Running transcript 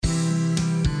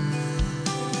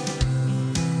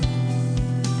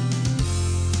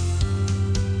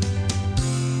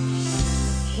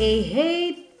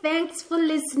Hey, thanks for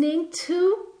listening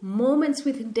to Moments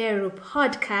with Daru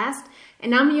podcast,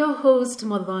 and I'm your host,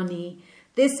 Modoni.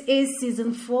 This is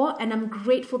season 4, and I'm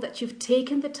grateful that you've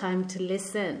taken the time to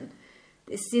listen.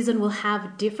 This season will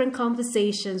have different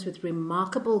conversations with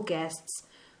remarkable guests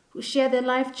who share their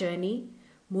life journey,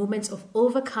 moments of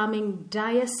overcoming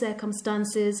dire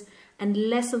circumstances, and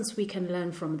lessons we can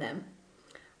learn from them.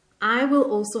 I will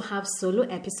also have solo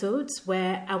episodes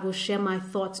where I will share my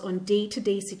thoughts on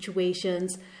day-to-day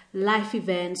situations, life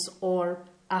events, or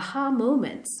aha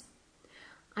moments.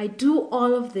 I do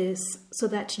all of this so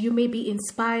that you may be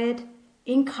inspired,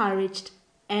 encouraged,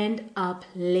 and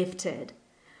uplifted.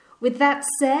 With that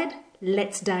said,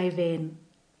 let's dive in.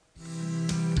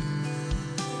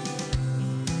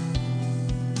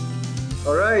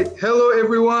 All right. Hello,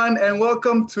 everyone, and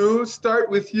welcome to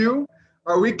Start With You,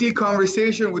 our weekly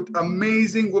conversation with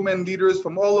amazing women leaders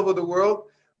from all over the world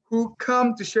who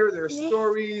come to share their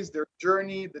stories, their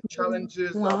journey, the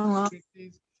challenges, the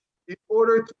opportunities in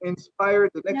order to inspire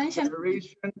the next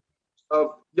generation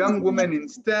of young women in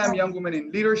STEM, young women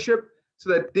in leadership, so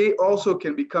that they also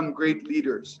can become great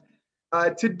leaders.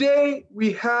 Today,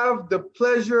 we have the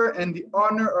pleasure and the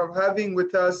honor of having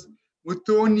with us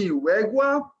Mutoni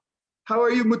Wegwa. How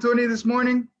are you, Mutoni, this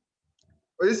morning?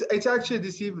 It's actually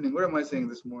this evening. What am I saying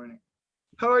this morning?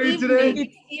 How are you today?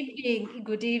 Good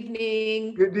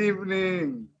evening. Good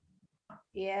evening.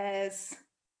 Yes.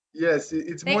 Yes,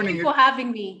 it's Thank morning. you for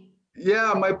having me.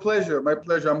 Yeah, my pleasure. My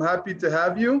pleasure. I'm happy to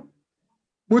have you.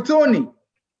 Mutoni.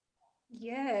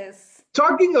 Yes.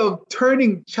 Talking of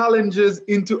turning challenges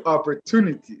into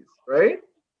opportunities, right?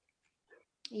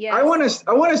 Yes. I want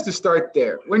us to start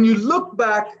there. When you look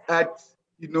back at,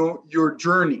 your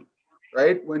journey,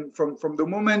 right? When from the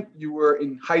moment you were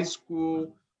in high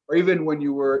school or even when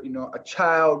you were, a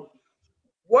child,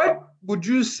 what would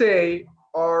you say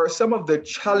are some of the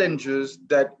challenges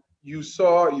that you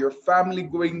saw your family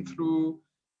going through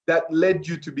that led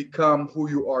you to become who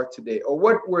you are today? Or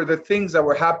what were the things that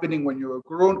were happening when you were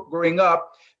growing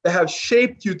up that have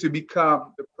shaped you to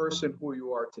become the person who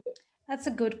you are today? That's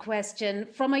a good question.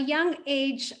 From a young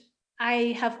age,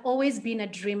 I have always been a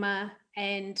dreamer.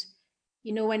 And,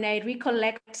 when I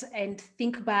recollect and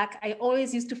think back, I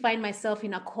always used to find myself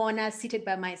in a corner, seated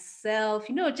by myself,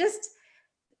 just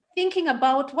thinking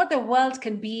about what the world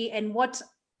can be and what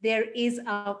there is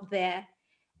out there.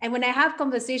 And when I have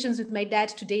conversations with my dad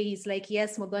today, he's like,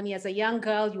 yes, Mogoni, as a young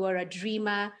girl, you are a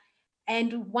dreamer.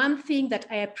 And one thing that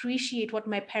I appreciate what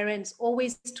my parents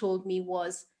always told me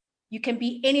was, you can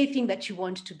be anything that you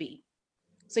want to be.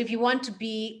 So if you want to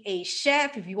be a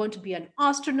chef, if you want to be an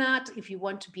astronaut, if you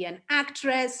want to be an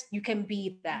actress, you can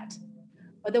be that.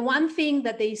 But the one thing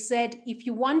that they said, if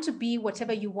you want to be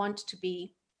whatever you want to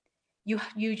be,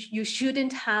 you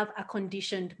shouldn't have a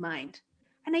conditioned mind.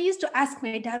 And I used to ask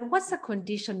my dad, what's a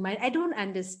conditioned mind? I don't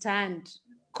understand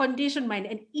conditioned mind.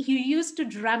 And he used to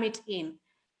drum it in,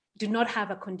 do not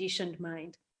have a conditioned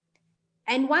mind.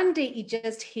 And one day it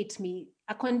just hit me.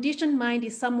 A conditioned mind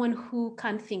is someone who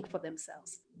can't think for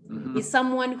themselves, is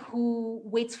someone who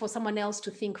waits for someone else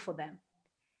to think for them.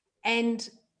 And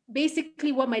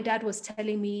basically what my dad was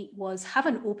telling me was have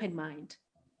an open mind,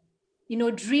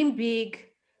 dream big.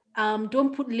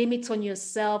 Don't put limits on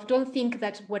yourself. Don't think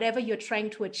that whatever you're trying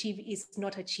to achieve is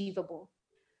not achievable.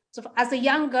 So as a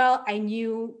young girl, I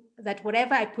knew that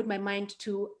whatever I put my mind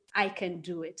to, I can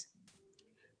do it.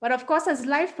 But of course, as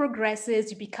life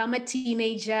progresses, you become a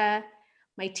teenager.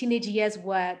 My teenage years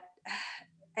were,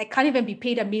 I can't even be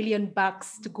paid $1 million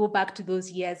to go back to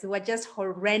those years. They were just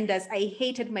horrendous. I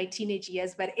hated my teenage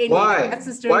years, but anyway, Why? that's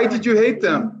the story. Why did you hate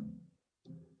them?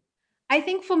 I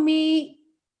think for me,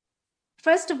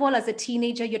 first of all, as a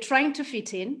teenager, you're trying to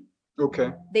fit in.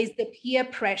 Okay. There's the peer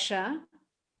pressure.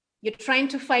 You're trying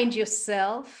to find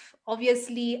yourself.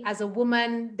 Obviously, as a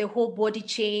woman, the whole body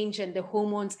change and the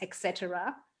hormones,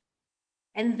 etc.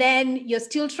 And then you're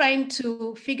still trying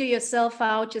to figure yourself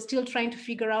out. You're still trying to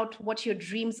figure out what your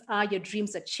dreams are. Your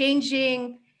dreams are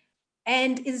changing.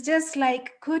 And it's just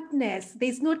like, goodness,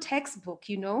 there's no textbook,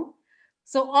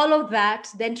 So all of that,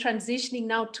 then transitioning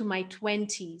now to my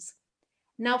 20s.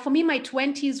 Now, for me, my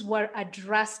 20s were a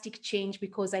drastic change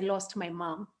because I lost my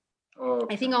mom.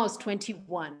 Okay. I think I was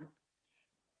 21.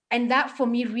 And that for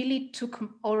me really took,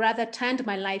 or rather turned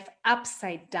my life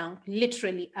upside down,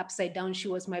 literally upside down. She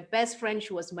was my best friend.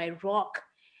 She was my rock.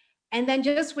 And then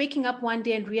just waking up one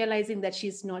day and realizing that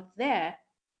she's not there.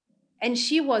 And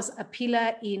she was a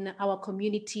pillar in our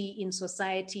community, in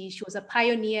society. She was a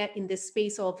pioneer in the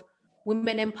space of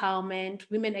women empowerment,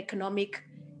 women economic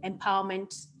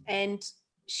empowerment. And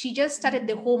she just started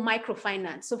the whole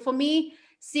microfinance. So for me,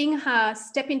 seeing her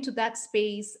step into that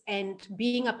space and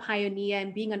being a pioneer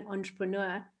and being an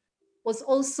entrepreneur was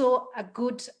also a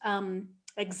good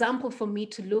example for me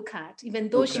to look at, even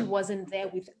though she wasn't there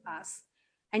with us,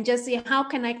 and just say, how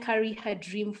can I carry her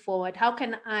dream forward? How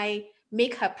can I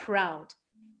make her proud?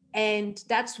 And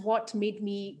that's what made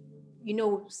me,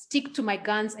 stick to my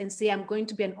guns and say, I'm going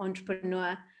to be an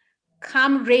entrepreneur.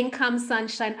 Come rain, come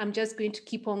sunshine, I'm just going to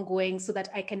keep on going so that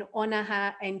I can honor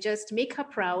her and just make her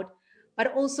proud,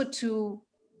 but also to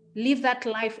live that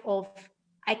life of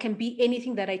I can be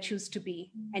anything that I choose to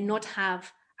be and not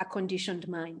have a conditioned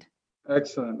mind.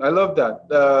 Excellent. I love that.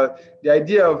 The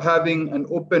idea of having an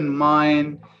open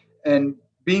mind and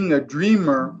being a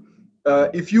dreamer.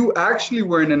 If you actually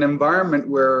were in an environment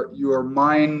where your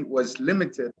mind was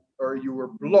limited or you were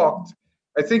blocked,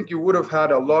 I think you would have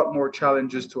had a lot more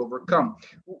challenges to overcome.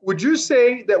 Would you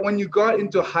say that when you got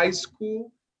into high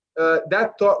school,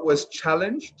 that thought was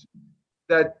challenged?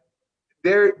 That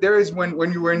there is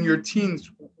when you were in your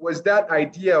teens, was that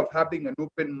idea of having an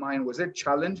open mind, was it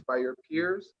challenged by your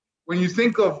peers? When you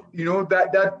think of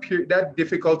that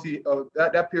difficulty of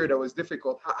that period that was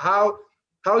difficult,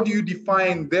 how do you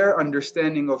define their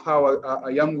understanding of how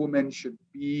a young woman should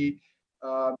be,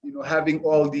 having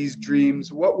all these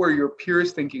dreams? What were your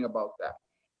peers thinking about that?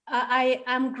 I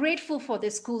am grateful for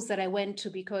the schools that I went to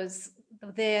because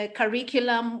the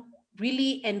curriculum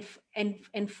really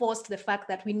enforced the fact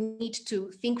that we need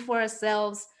to think for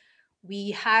ourselves.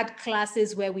 We had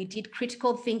classes where we did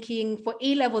critical thinking. For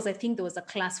A levels, I think there was a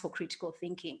class for critical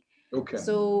thinking. Okay.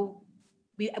 So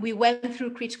we went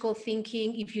through critical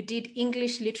thinking. If you did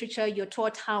English literature, you're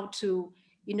taught how to,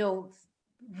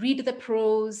 read the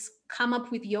prose, come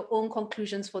up with your own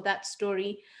conclusions for that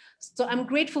story. So I'm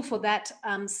grateful for that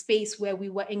space where we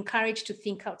were encouraged to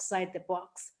think outside the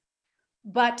box.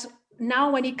 But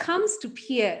now when it comes to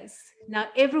peers, now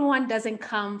everyone doesn't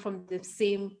come from the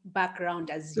same background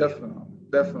as you.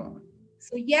 Definitely.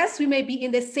 So yes, we may be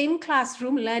in the same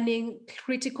classroom learning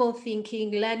critical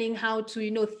thinking, learning how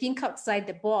to, think outside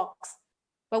the box.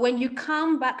 But when you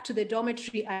come back to the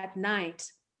dormitory at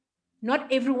night,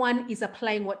 not everyone is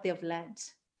applying what they've learned.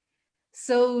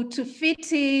 So to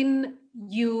fit in,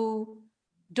 you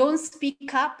don't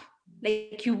speak up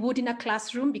like you would in a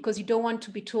classroom because you don't want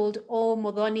to be told, oh,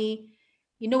 Modoni,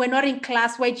 we're not in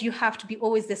class. Why do you have to be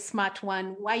always the smart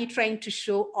one? Why are you trying to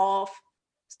show off?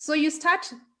 So you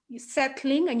start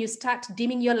settling and you start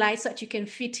dimming your light so that you can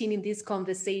fit in these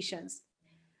conversations.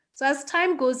 So as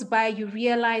time goes by, you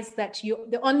realize that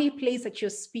the only place that you're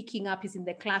speaking up is in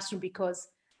the classroom because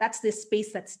that's the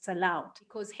space that's allowed.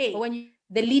 Because, hey, when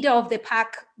the leader of the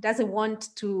pack doesn't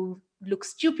want to look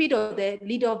stupid or the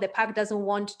leader of the pack doesn't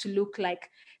want to look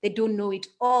like they don't know it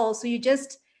all. So you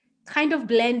just kind of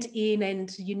blend in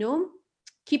and,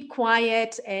 keep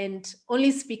quiet and only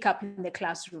speak up in the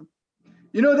classroom.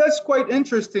 That's quite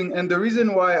interesting. And the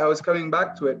reason why I was coming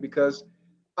back to it, because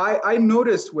I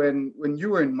noticed when you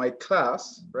were in my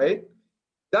class, right,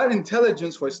 that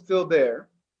intelligence was still there,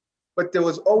 but there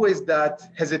was always that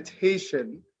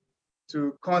hesitation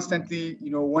to constantly,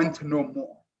 want to know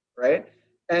more, right?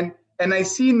 And I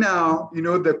see now,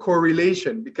 the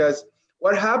correlation, because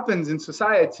what happens in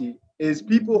society is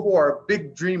people who are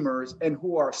big dreamers and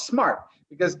who are smart,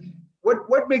 because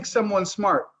what makes someone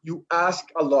smart? You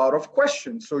ask a lot of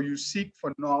questions. So you seek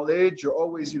for knowledge, you're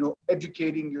always,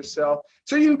 educating yourself.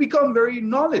 So you become very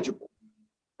knowledgeable.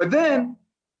 But then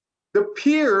the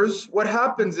peers, what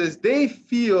happens is they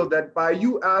feel that by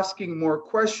you asking more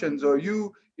questions or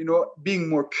you being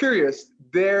more curious,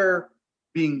 they're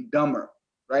being dumber,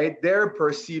 right? They're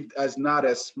perceived as not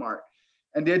as smart.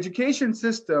 And the education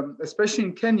system, especially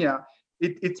in Kenya,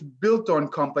 it's built on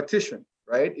competition,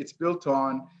 right? It's built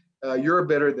on you're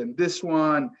better than this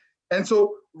one. And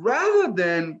so rather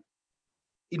than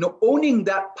owning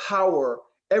that power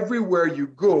everywhere you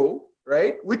go,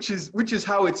 right? Which is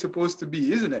how it's supposed to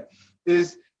be, isn't it?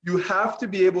 Is you have to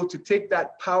be able to take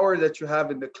that power that you have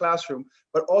in the classroom,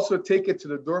 but also take it to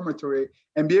the dormitory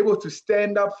and be able to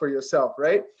stand up for yourself,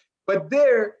 right? But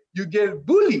there you get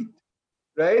bullied,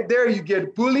 right? There you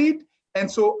get bullied. And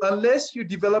so unless you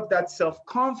develop that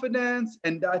self-confidence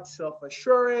and that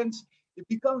self-assurance, it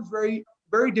becomes very,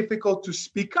 very difficult to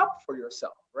speak up for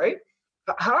yourself, right?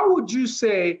 How would you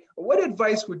say, what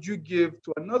advice would you give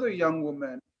to another young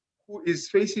woman who is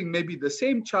facing maybe the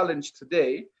same challenge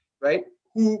today, right?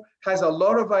 Who has a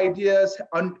lot of ideas,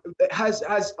 has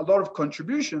a lot of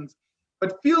contributions,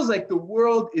 but feels like the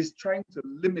world is trying to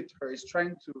limit her, is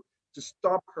trying to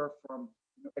stop her from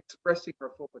expressing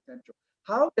her full potential.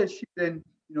 How does she then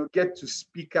get to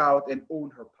speak out and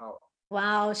own her power?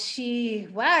 Wow,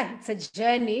 it's a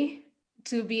journey.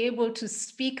 to be able to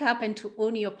speak up and to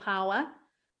own your power,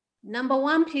 number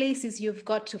one place is you've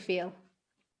got to fail.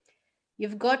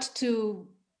 You've got to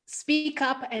speak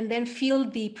up and then feel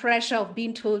the pressure of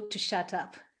being told to shut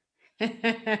up.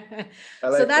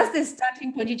 So that's the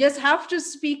starting point. You just have to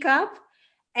speak up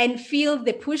and feel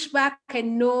the pushback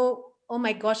and know, oh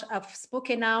my gosh, I've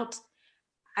spoken out.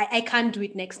 I can't do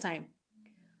it next time.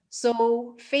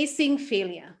 So facing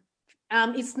failure.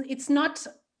 It's not,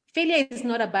 failure is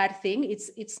not a bad thing.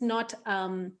 It's not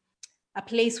a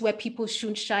place where people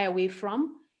shouldn't shy away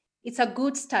from. It's a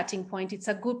good starting point. It's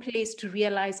a good place to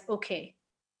realize, okay,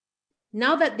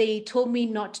 now that they told me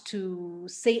not to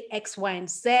say X, Y, and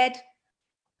Z,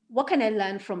 what can I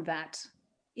learn from that?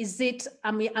 Is it,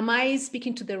 am I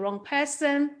speaking to the wrong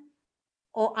person?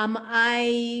 Or am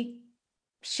I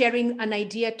sharing an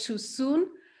idea too soon?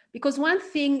 Because one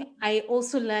thing I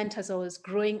also learned as I was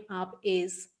growing up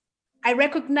is I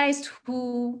recognized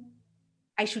who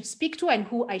I should speak to and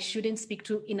who I shouldn't speak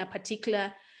to in a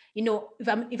particular,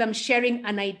 if I'm sharing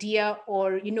an idea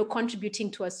or,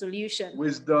 contributing to a solution.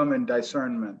 Wisdom and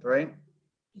discernment, right?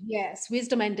 Yes,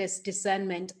 wisdom and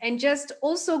discernment. And just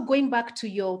also going back to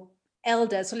your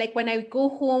elders. So like when I go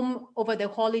home over the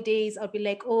holidays, I'll be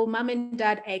like, oh, mom and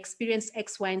dad, I experienced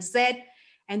X, Y, and Z.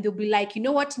 And they'll be like, you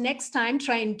know what, next time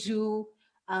try and do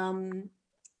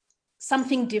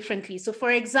something differently. So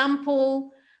for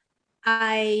example,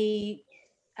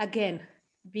 again,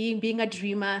 being a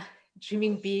dreamer,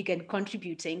 dreaming big and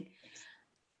contributing,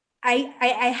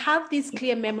 I have this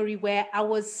clear memory where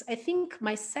I think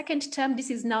my second term, this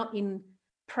is now in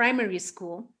primary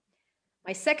school,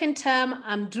 my second term,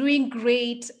 I'm doing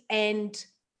great. And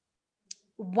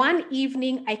one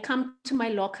evening I come to my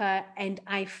locker and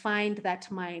I find that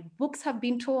my books have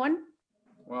been torn.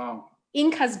 Wow.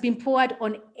 Ink has been poured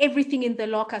on everything in the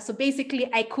locker. So basically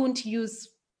I couldn't use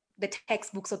the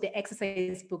textbooks or the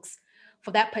exercise books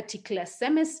for that particular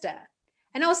semester.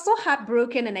 And I was so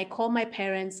heartbroken, and I called my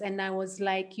parents and I was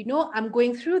like, I'm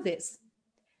going through this.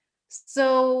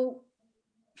 So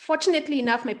fortunately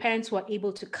enough, my parents were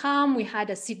able to come. We had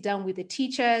a sit down with the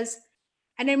teachers.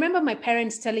 And I remember my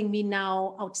parents telling me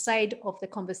now, outside of the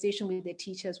conversation with the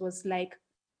teachers, was like,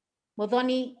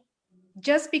 Modoni,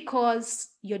 just because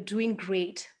you're doing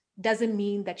great doesn't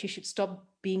mean that you should stop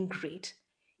being great.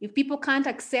 If people can't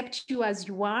accept you as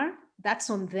you are, that's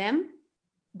on them.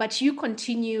 But you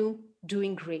continue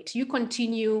doing great. You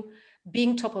continue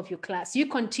being top of your class. You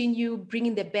continue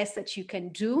bringing the best that you can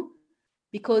do,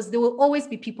 because there will always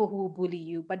be people who will bully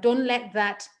you, but don't let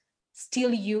that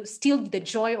steal the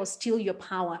joy or steal your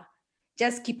power.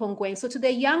 Just keep on going. So to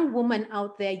the young woman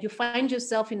out there, you find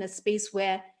yourself in a space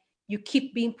where you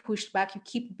keep being pushed back, you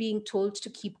keep being told to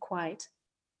keep quiet.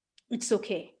 It's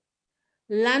okay.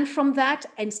 Learn from that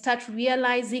and start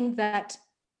realizing that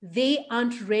they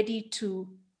aren't ready to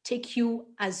take you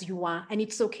as you are, and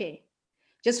it's okay.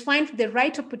 Just find the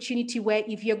right opportunity where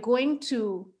if you're going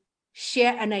to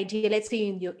share an idea, let's say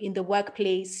in the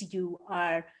workplace, you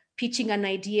are pitching an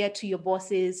idea to your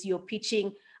bosses, you're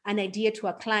pitching an idea to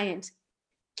a client,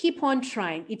 keep on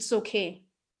trying. It's okay.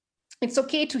 It's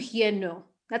okay to hear no.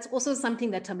 That's also something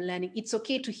that I'm learning. It's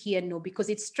okay to hear no, because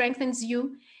it strengthens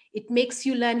you. It makes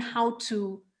you learn how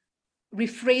to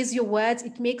rephrase your words.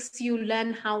 It makes you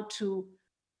learn how to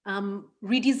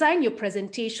redesign your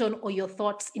presentation or your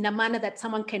thoughts in a manner that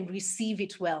someone can receive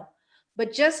it well.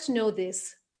 But just know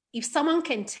this, if someone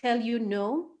can tell you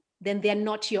no, then they're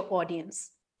not your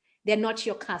audience. They're not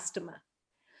your customer.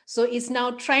 So it's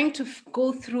now trying to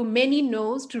go through many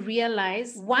no's to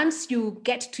realize once you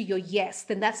get to your yes,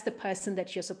 then that's the person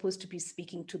that you're supposed to be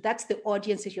speaking to. That's the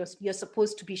audience that you're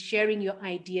supposed to be sharing your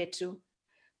idea to.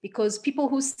 Because people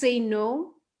who say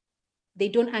no, they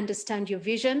don't understand your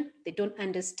vision, they don't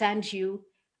understand you,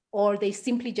 or they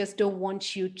simply just don't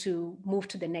want you to move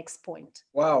to the next point.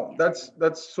 Wow, that's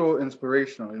so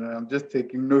inspirational. I'm just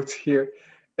taking notes here,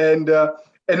 and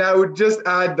I would just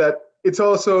add that it's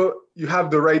also, you have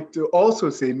the right to also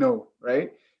say no,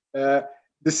 right? The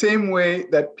same way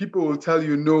that people will tell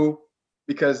you no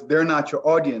because they're not your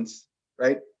audience,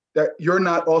 right? That you're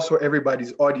not also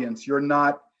everybody's audience. You're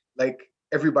not like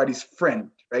everybody's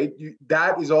friend, right?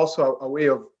 That is also a way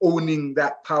of owning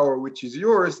that power, which is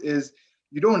yours, is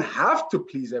you don't have to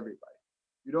please everybody.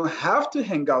 You don't have to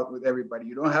hang out with everybody.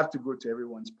 You don't have to go to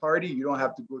everyone's party. You don't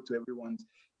have to go to everyone's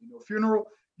funeral.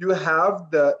 You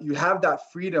have that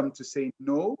freedom to say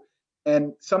no,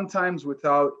 and sometimes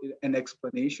without an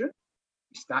explanation.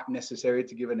 It's not necessary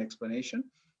to give an explanation.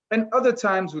 And other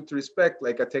times with respect,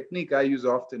 like a technique I use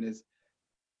often is,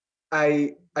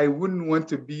 I wouldn't want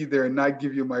to be there and not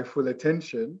give you my full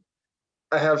attention.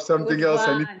 I have something Good else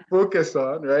I need one. to focus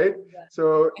on, right?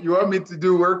 So you want me to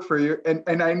do work for you,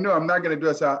 and I know I'm not going to do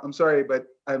it. So I'm sorry, but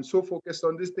I'm so focused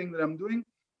on this thing that I'm doing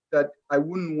that I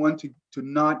wouldn't want to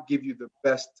not give you the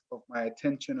best of my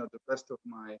attention or the best of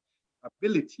my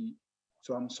ability.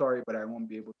 So I'm sorry, but I won't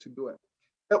be able to do it.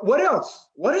 What else?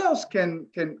 What else can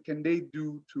they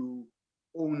do to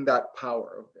own that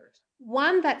power of theirs?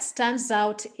 One that stands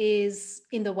out is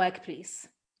in the workplace.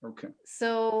 Okay.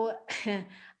 So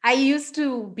I used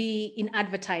to be in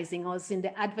advertising. I was in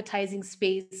the advertising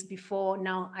space before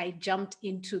now I jumped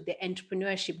into the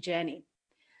entrepreneurship journey.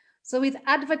 So with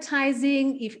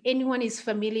advertising, if anyone is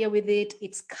familiar with it,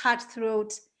 it's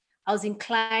cutthroat. I was in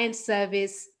client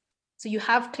service. So you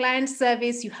have client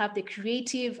service, you have the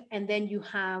creative, and then you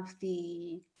have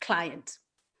the client.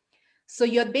 So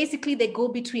you're basically the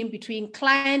go-between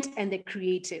client and the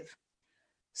creative.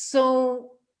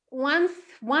 So one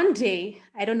day,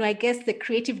 I don't know, I guess the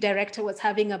creative director was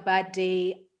having a bad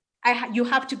day. You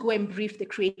have to go and brief the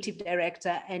creative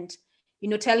director and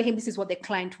tell him this is what the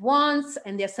client wants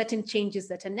and there are certain changes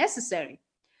that are necessary.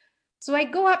 So I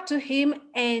go up to him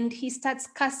and he starts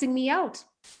cussing me out.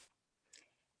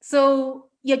 So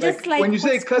you're just like, when you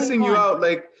say what's cussing going you on? out,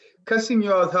 like cussing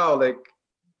you out, how?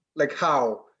 Like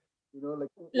how? Like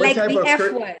what Like type the of F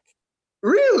words,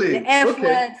 Really? the F Okay.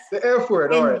 words, The F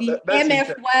word. All and right. the That's MF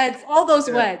intense. words, all those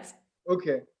Yeah. words.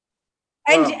 Okay.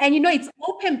 And Wow. it's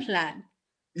open plan.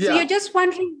 So Yeah. you're just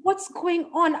wondering what's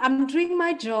going on. I'm doing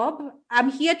my job. I'm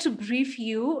here to brief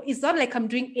you. It's not like I'm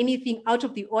doing anything out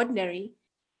of the ordinary.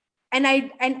 And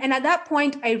at that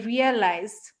point I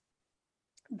realized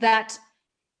that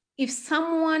if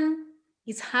someone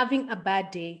is having a bad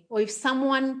day or if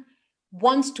someone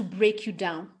wants to break you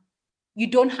down, you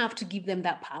don't have to give them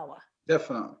that power.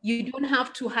 Definitely. You don't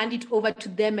have to hand it over to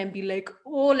them and be like,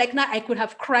 oh, like now I could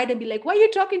have cried and be like, why are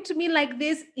you talking to me like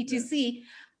this? etc.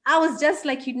 I was just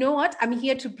like, you know what? I'm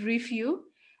here to brief you.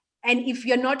 And if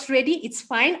you're not ready, it's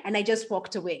fine. And I just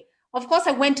walked away. Of course,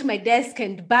 I went to my desk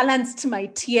and balanced my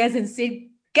tears and said,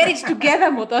 get it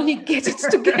together, Modoni, get it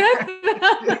together.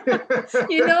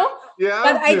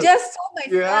 But I just told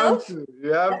myself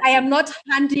that I am not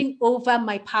handing over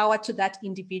my power to that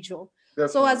individual.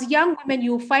 Definitely. So as young women,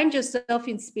 you'll find yourself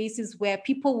in spaces where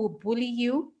people will bully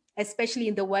you, especially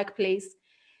in the workplace.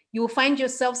 You'll find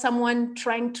yourself someone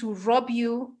trying to rob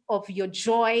you of your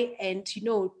joy, and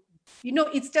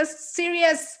it's just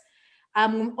serious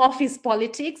office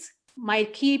politics. My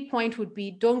key point would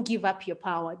be: don't give up your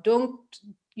power. Don't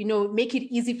make it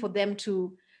easy for them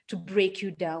to break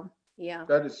you down. Yeah,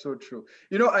 that is so true.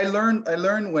 I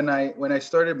learned when I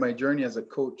started my journey as a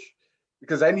coach,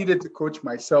 because I needed to coach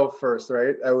myself first,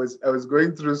 right? I was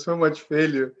going through so much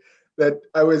failure that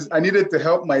I needed to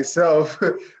help myself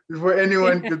before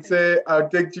anyone could say I'll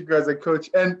take you as a coach.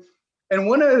 And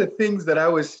one of the things that I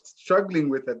was struggling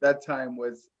with at that time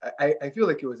was I feel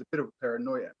like it was a bit of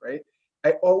paranoia, right?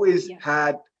 I always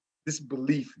had this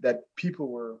belief that people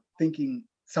were thinking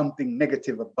something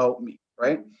negative about me,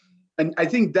 right? And I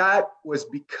think that was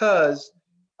because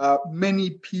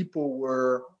many people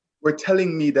were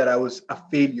telling me that I was a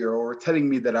failure or telling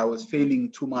me that I was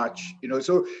failing too much,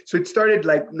 So it started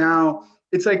like now.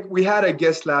 It's like we had a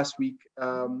guest last week,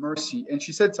 Mercy, and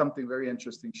she said something very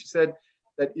interesting. She said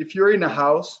that if you're in a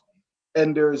house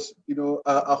and there's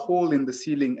a hole in the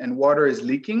ceiling and water is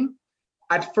leaking,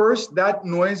 at first that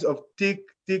noise of tick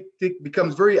tick tick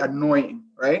becomes very annoying,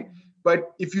 right?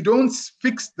 But if you don't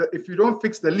fix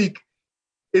the leak,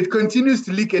 it continues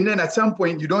to leak, and then at some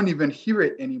point you don't even hear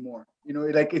it anymore.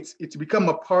 Like it's become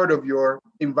a part of your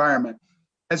environment.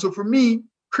 And so for me,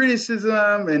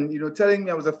 criticism and telling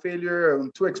me I was a failure,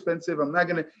 I'm too expensive, I'm not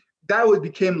gonna, that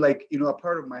became like a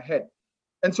part of my head.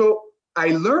 And so I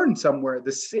learned somewhere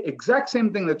the exact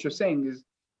same thing that you're saying is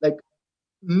like,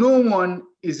 no one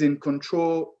is in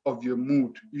control of your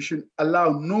mood. You should allow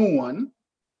no one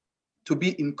to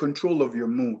be in control of your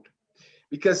mood.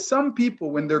 Because some people,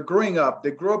 when they're growing up,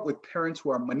 they grow up with parents who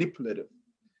are manipulative,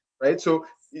 right? So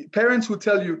parents who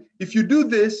tell you, if you do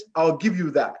this, I'll give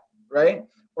you that, right?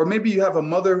 Or maybe you have a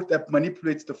mother that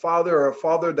manipulates the father or a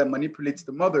father that manipulates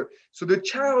the mother. So the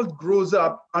child grows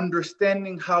up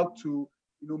understanding how to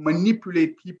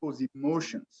manipulate people's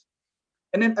emotions.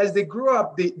 And then as they grow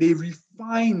up, they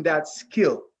refine that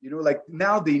skill. Like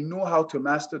now they know how to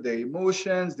master their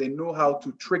emotions. They know how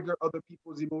to trigger other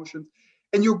people's emotions.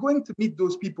 And you're going to meet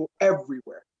those people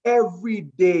everywhere. Every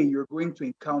day you're going to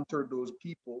encounter those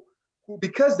people who,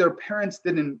 because their parents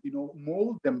didn't,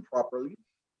 mold them properly,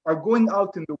 are going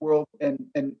out in the world and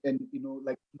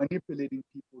like manipulating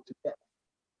people to death.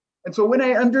 And so when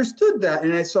I understood that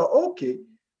and I saw, okay,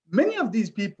 many of these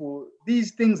people,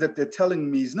 these things that they're telling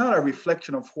me is not a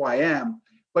reflection of who I am,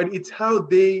 but it's how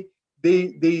they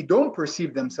don't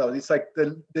perceive themselves. It's like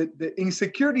the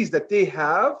insecurities that they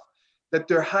have that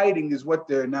they're hiding is what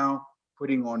they're now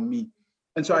putting on me.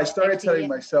 And so I started telling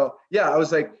myself, I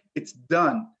was like, it's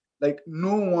done. Like,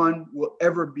 no one will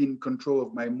ever be in control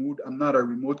of my mood. I'm not a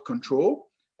remote control.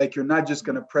 Like, you're not just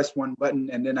gonna press one button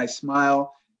and then I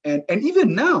smile. And even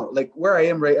now, like where I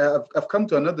am, right, I've come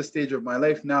to another stage of my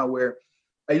life now where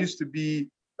I used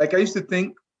to think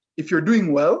if you're doing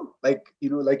well, like,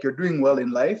 like you're doing well in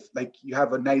life, like you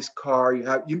have a nice car,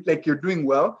 like you're doing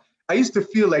well. I used to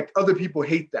feel like other people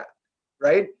hate that,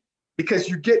 right? Because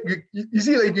you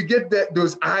see, like you get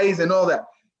those eyes and all that.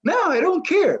 Now I don't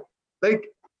care. Like,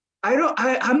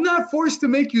 I'm not forced to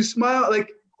make you smile. Like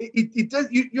it does,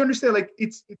 you understand, like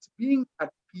it's being at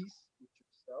peace with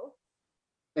yourself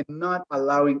and not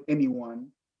allowing anyone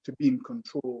to be in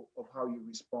control of how you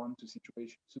respond to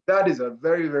situations. So that is a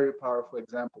very, very powerful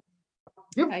example.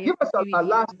 Give us a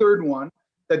last third one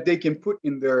that they can put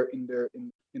in their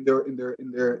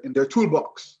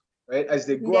toolbox, right? As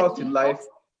they go out in life,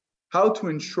 how to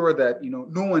ensure that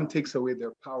no one takes away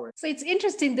their power. So it's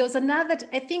interesting. There was another,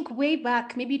 I think way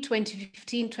back, maybe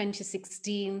 2015,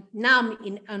 2016. Now I'm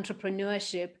in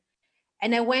entrepreneurship,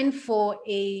 and I went for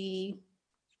a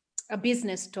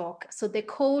business talk. So the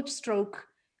coach stroke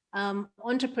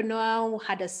entrepreneur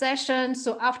had a session.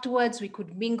 So afterwards we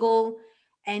could mingle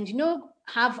and,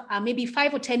 have maybe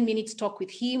 5 or 10 minutes talk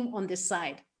with him on the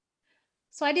side.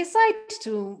 So I decided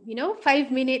to,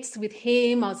 5 minutes with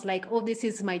him. I was like, oh, this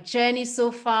is my journey so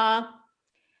far.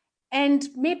 And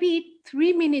maybe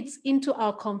 3 minutes into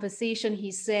our conversation,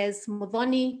 he says,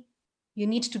 Muthoni, you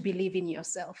need to believe in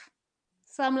yourself.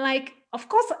 So I'm like, of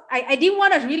course, I didn't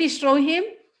want to really show him.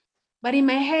 But in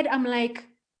my head, I'm like,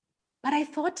 but I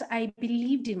thought I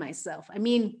believed in myself. I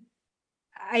mean,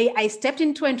 I stepped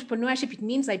into entrepreneurship. It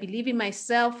means I believe in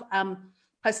myself. I'm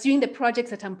pursuing the projects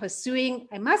that I'm pursuing.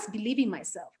 I must believe in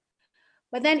myself.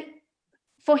 But then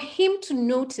for him to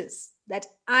notice that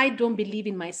I don't believe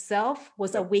in myself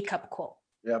was a wake-up call.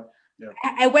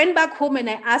 I went back home and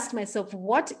I asked myself,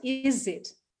 what is it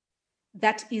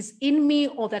that is in me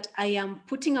or that I am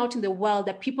putting out in the world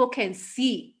that people can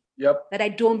see that I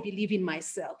don't believe in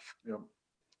myself?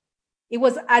 It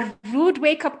was a rude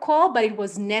wake-up call, but it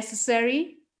was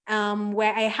necessary,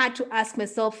 where I had to ask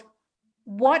myself,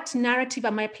 what narrative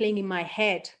am I playing in my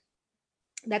head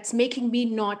that's making me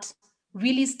not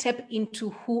really step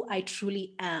into who I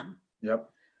truly am?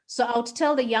 So I would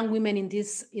tell the young women in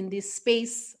this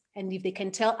space, and if they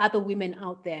can tell other women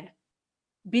out there,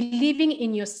 believing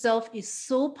in yourself is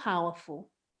so powerful,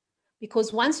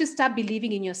 because once you start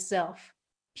believing in yourself,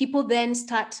 people then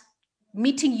start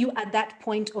meeting you at that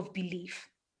point of belief.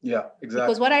 Exactly.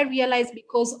 Because what I realized,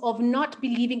 because of not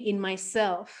believing in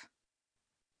myself,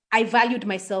 I valued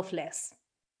myself less.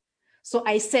 So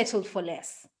I settled for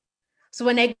less. So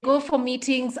when I go for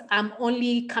meetings, I'm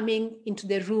only coming into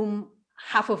the room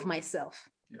half of myself.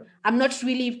 I'm not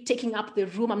really taking up the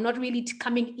room. I'm not really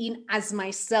coming in as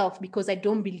myself because I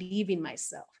don't believe in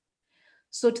myself.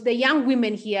 So to the young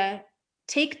women here,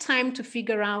 take time to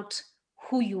figure out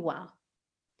who you are.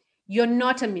 You're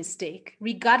not a mistake,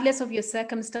 regardless of your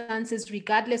circumstances,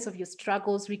 regardless of your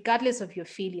struggles, regardless of your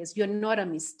failures. You're not a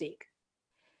mistake.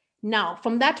 Now,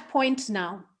 from that point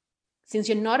now, since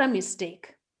you're not a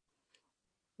mistake,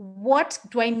 what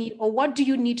do I need, or what do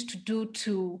you need to do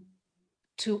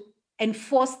to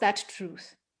enforce that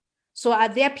truth? So are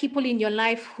there people in your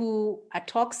life who are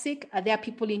toxic? Are there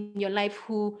people in your life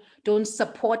who don't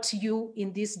support you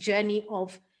in this journey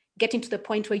of getting to the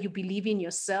point where you believe in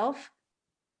yourself?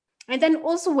 And then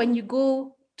also when you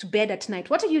go to bed at night,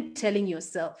 what are you telling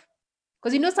yourself?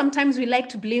 Because sometimes we like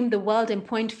to blame the world and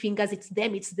point fingers, it's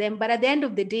them. But at the end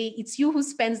of the day, it's you who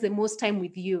spends the most time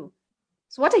with you.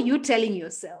 So what are you telling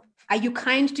yourself? Are you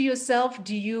kind to yourself?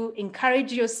 Do you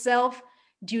encourage yourself?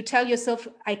 Do you tell yourself,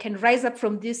 I can rise up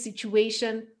from this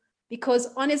situation? Because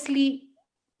honestly,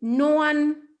 no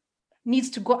one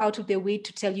needs to go out of their way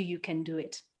to tell you you can do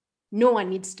it. No one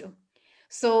needs to.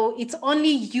 So it's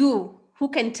only you who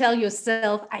can tell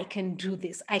yourself, I can do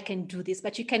this, I can do this.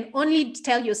 But you can only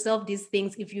tell yourself these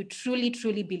things if you truly,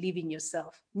 truly believe in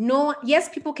yourself. Yes,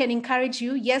 people can encourage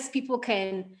you. Yes, people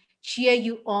can cheer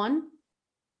you on.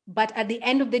 But at the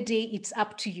end of the day, it's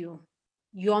up to you.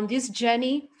 You're on this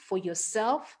journey for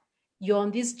yourself. You're on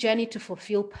this journey to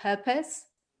fulfill purpose.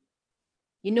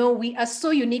 We are so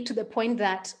unique to the point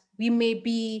that we may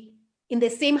be in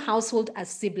the same household as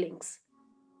siblings,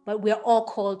 but we're all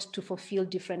called to fulfill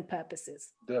different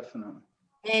purposes. Definitely.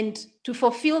 And to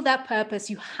fulfill that purpose,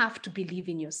 you have to believe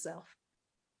in yourself.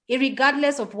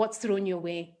 irregardless of what's thrown your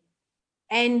way.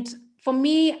 And for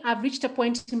me, I've reached a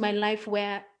point in my life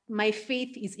where my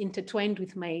faith is intertwined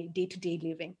with my day-to-day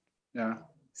living. Yeah.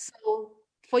 So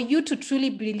for you to truly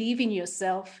believe in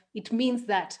yourself, it means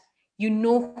that you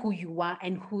know who you are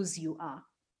and whose you are.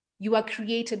 You are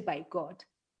created by God,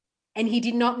 and He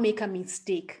did not make a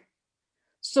mistake.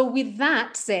 So with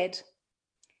that said,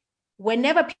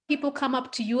 whenever people come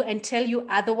up to you and tell you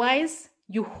otherwise,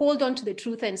 you hold on to the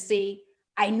truth and say,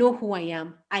 I know who I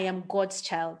am. I am God's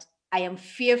child. I am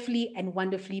fearfully and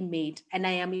wonderfully made, and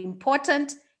I am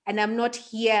important, and I'm not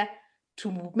here to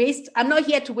waste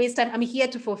time. I'm here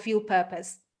to fulfill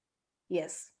purpose.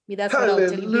 Yes, that's what I'll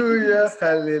tell you. Hallelujah,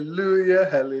 hallelujah,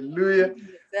 hallelujah.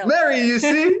 Mary, you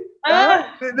see?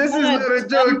 This is not a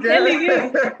joke. I'm telling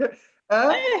you.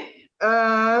 Huh?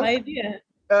 My dear.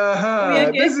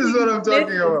 This is what I'm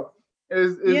talking about.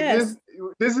 Yes.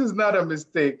 This is not a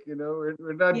mistake,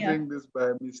 we're not doing this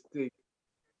by mistake.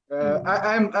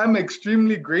 I'm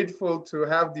extremely grateful to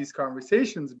have these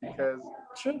conversations because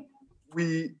True.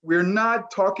 we're not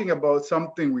talking about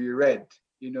something we read,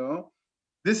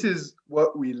 This is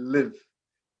what we live.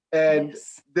 And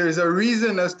there's a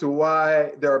reason as to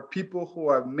why there are people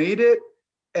who have made it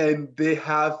and they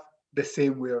have the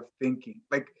same way of thinking.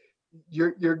 Like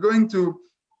you're going to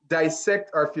dissect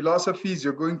our philosophies,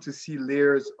 you're going to see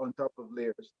layers on top of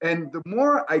layers. And the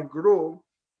more I grow,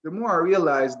 the more I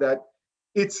realize that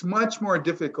it's much more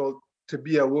difficult to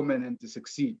be a woman and to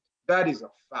succeed. That is a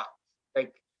fact.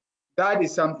 Like that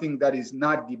is something that is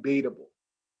not debatable.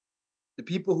 The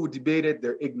people who debate it,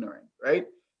 they're ignorant, right?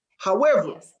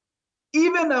 However,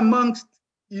 even amongst,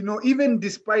 even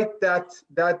despite those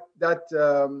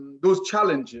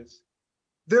challenges,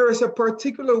 there is a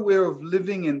particular way of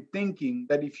living and thinking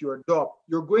that if you adopt,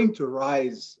 you're going to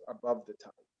rise above the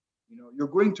tide. You're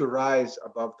going to rise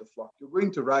above the flock. You're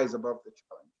going to rise above the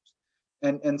challenges.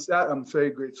 And that I'm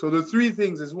very grateful. So the three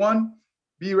things is one,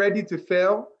 be ready to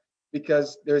fail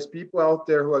because there's people out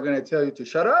there who are going to tell you to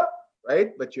shut up,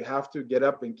 right? But you have to get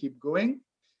up and keep going.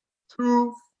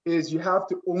 Two is you have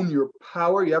to own your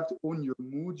power. You have to own your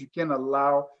mood. You can't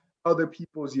allow other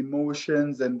people's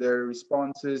emotions and their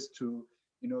responses to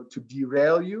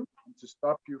derail you and to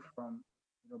stop you from,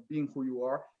 being who you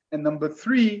are. And number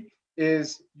three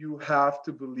is you have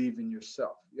to believe in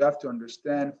yourself. You have to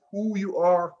understand who you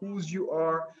are, whose you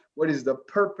are, what is the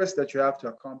purpose that you have to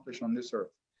accomplish on this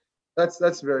earth.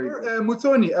 That's very good.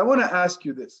 Muthoni, I want to ask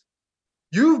you this.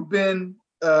 You've been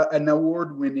an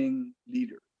award-winning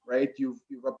leader, right? You've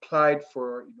applied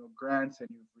for grants and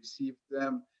you've received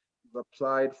them. You've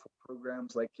applied for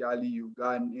programs like Yali. You've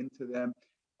gotten into them,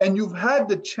 and you've had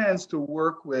the chance to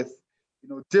work with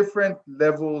different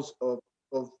levels of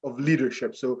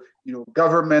leadership. So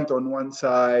government on one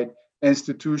side,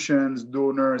 institutions,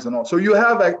 donors, and all. So you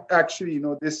have actually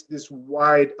this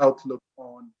wide outlook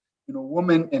on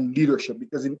women and leadership,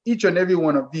 because in each and every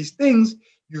one of these things,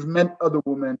 you've met other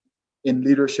women in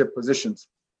leadership positions.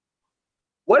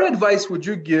 What advice would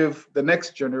you give the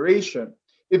next generation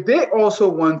if they also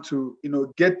want to,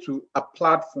 get to a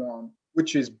platform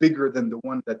which is bigger than the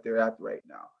one that they're at right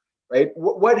now, right?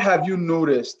 What have you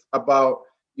noticed about,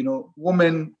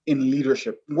 women in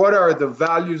leadership? What are the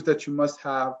values that you must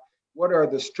have? What are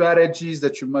the strategies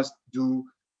that you must do?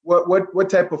 What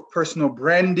type of personal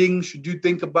branding should you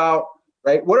think about,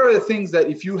 right? What are the things that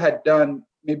if you had done,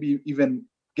 maybe even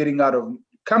getting out of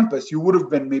campus, you would have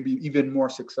been maybe even more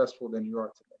successful than you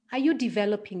are today? Are you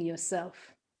developing yourself?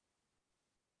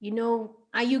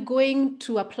 Are you going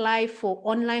to apply for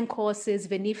online courses,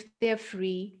 even if they're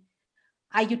free?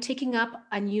 Are you taking up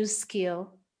a new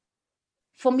skill?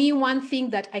 For me, one thing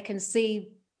that I can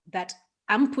say that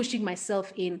I'm pushing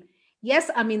myself in, yes,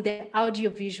 I'm in the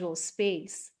audiovisual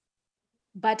space,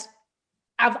 but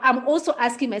I'm also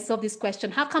asking myself this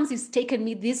question: how comes it's taken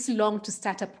me this long to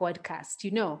start a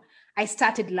podcast? I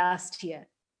started last year.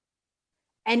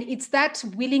 And it's that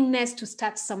willingness to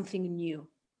start something new.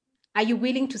 Are you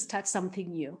willing to start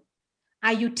something new?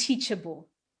 Are you teachable?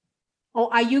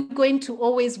 Or are you going to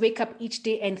always wake up each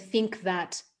day and think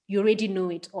that you already know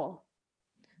it all?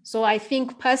 So I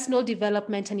think personal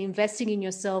development and investing in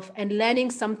yourself and learning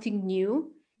something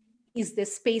new is the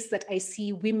space that I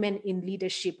see women in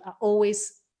leadership are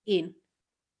always in.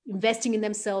 Investing in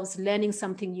themselves, learning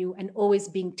something new, and always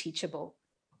being teachable.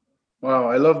 Wow,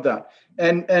 I love that.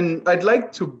 And I'd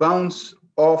like to bounce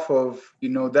off of,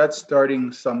 that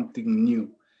starting something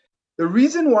new. The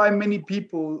reason why many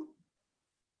people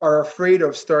are afraid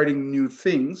of starting new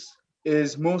things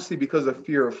is mostly because of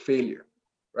fear of failure,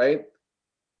 right?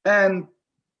 And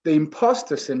the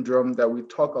imposter syndrome that we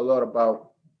talk a lot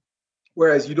about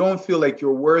whereas you don't feel like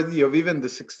you're worthy of even the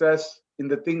success in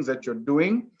the things that you're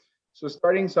doing. So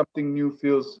starting something new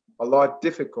feels a lot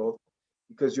difficult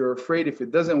because you're afraid if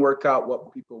it doesn't work out,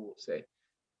 what people will say.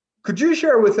 Could you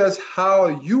share with us how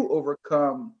you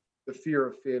overcome the fear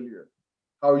of failure?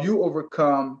 How you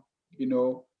overcome,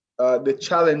 the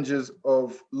challenges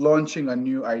of launching a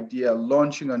new idea,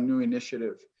 launching a new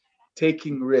initiative,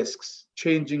 taking risks,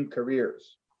 changing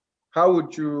careers?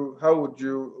 What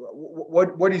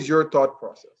is your thought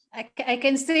process? I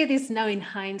can say this now in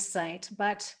hindsight,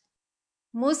 but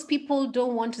most people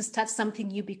don't want to start something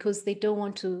new because they don't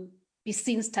want to be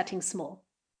seen starting small.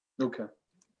 Okay.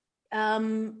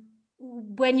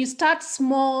 When you start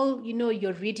small,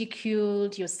 you're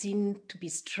ridiculed, you're seen to be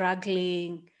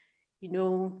struggling,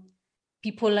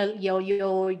 people are,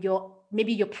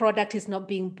 maybe your product is not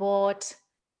being bought,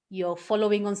 your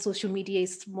following on social media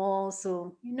is small.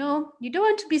 So, you don't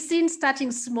want to be seen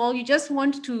starting small. You just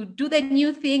want to do the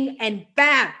new thing and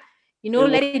bam,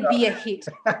 let it be a hit.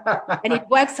 And it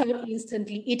works out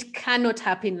instantly. It cannot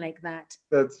happen like that.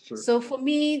 That's true. So for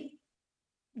me,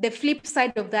 the flip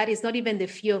side of that is not even the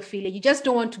fear of failure. You just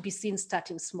don't want to be seen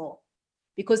starting small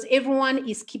because everyone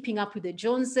is keeping up with the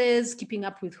Joneses, keeping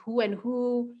up with who and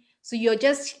who. So you're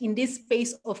just in this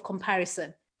space of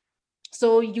comparison.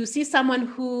 So you see someone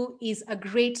who is a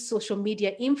great social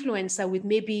media influencer with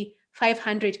maybe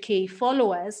 500K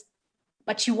followers,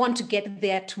 but you want to get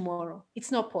there tomorrow.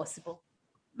 It's not possible.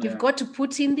 Yeah. You've got to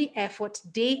put in the effort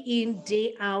day in,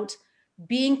 day out,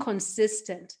 being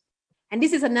consistent. And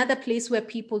this is another place where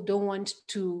people don't want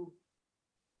to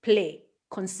play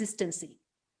consistency,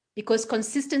 because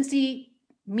consistency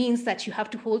means that you have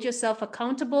to hold yourself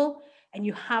accountable and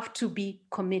you have to be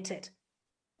committed.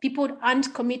 People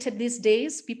aren't committed these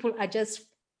days. People are just,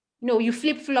 you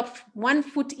flip-flop, 1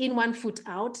 foot in, 1 foot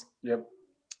out. Yep.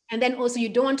 And then also you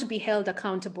don't want to be held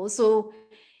accountable. So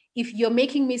if you're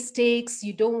making mistakes,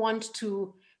 you don't want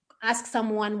to ask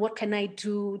someone, what can I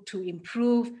do to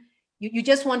improve? You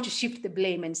just want to shift the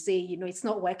blame and say, it's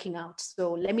not working out,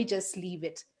 so let me just leave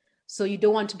it. So you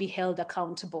don't want to be held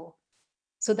accountable.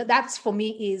 So that's for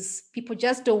me is people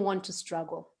just don't want to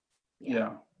struggle.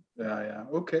 Yeah.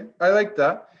 Okay, I like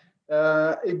that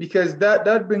because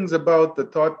that brings about the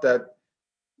thought that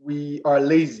we are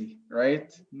lazy,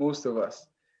 right? Most of us,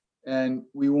 and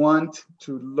we want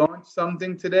to launch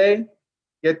something today,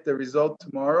 get the result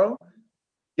tomorrow,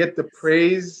 get the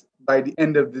praise by the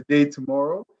end of the day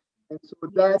tomorrow. And so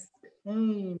that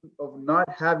pain of not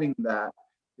having that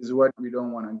is what we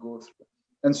don't want to go through.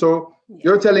 And so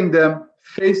you're telling them,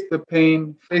 face the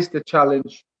pain, face the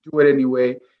challenge, do it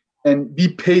anyway, and be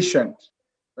patient,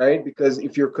 right? Because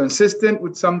if you're consistent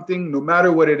with something, no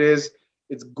matter what it is,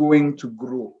 it's going to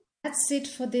grow. That's it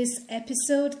for this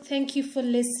episode. Thank you for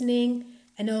listening,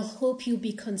 and I hope you'll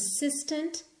be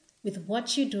consistent with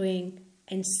what you're doing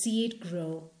and see it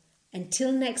grow.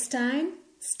 Until next time,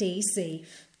 stay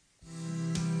safe.